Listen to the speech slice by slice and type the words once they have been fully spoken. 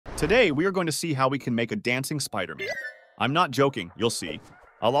Today, we are going to see how we can make a dancing Spider-Man. I'm not joking, you'll see.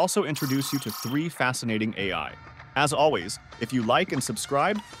 I'll also introduce you to 3 fascinating AI. As always, if you like and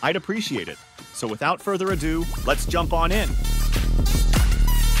subscribe, I'd appreciate it. So without further ado, let's jump on in.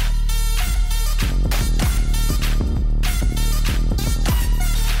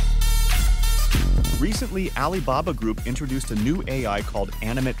 Recently, Alibaba Group introduced a new AI called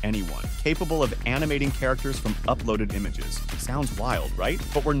Animating, capable of animating characters from uploaded images. Sounds wild, right?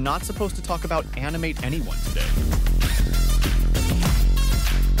 But we're not supposed to talk about Animate Anyone today.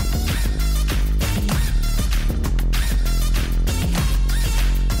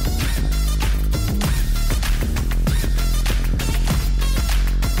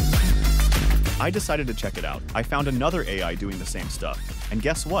 I decided to check it out. I found another AI doing the same stuff. And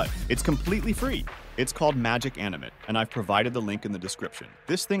guess what? It's completely free. It's called Magic Animate, and I've provided the link in the description.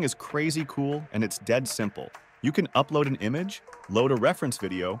 This thing is crazy cool, and it's dead simple. You can upload an image, load a reference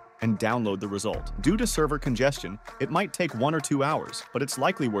video, and download the result. Due to server congestion, it might take 1 or 2 hours, but it's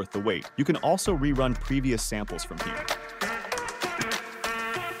likely worth the wait. You can also rerun previous samples from here.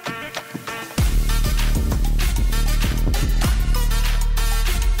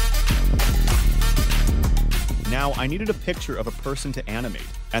 Now, I needed a picture of a person to animate,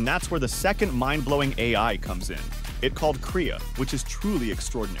 and that's where the second mind-blowing AI comes in. It's called Krea, which is truly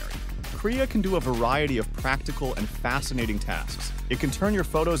extraordinary. Krea can do a variety of practical and fascinating tasks. It can turn your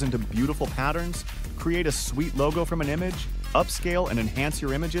photos into beautiful patterns, create a sweet logo from an image, upscale and enhance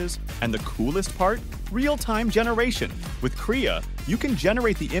your images, and the coolest part? Real-time generation. With Krea, you can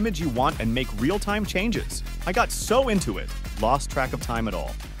generate the image you want and make real-time changes. I got so into it, lost track of time at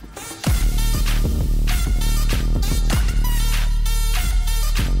all.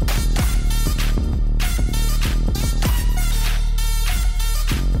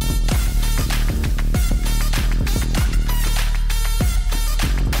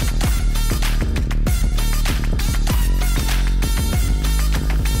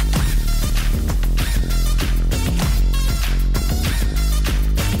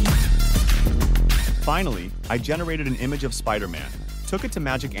 Finally, I generated an image of Spider-Man, took it to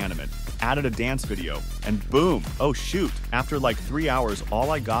Magic Animate, added a dance video, and boom! Oh shoot! After like 3 hours,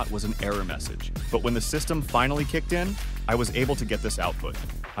 all I got was an error message. But when the system finally kicked in, I was able to get this output.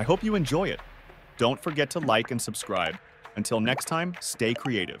 I hope you enjoy it. Don't forget to like and subscribe. Until next time, stay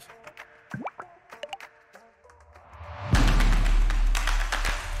creative.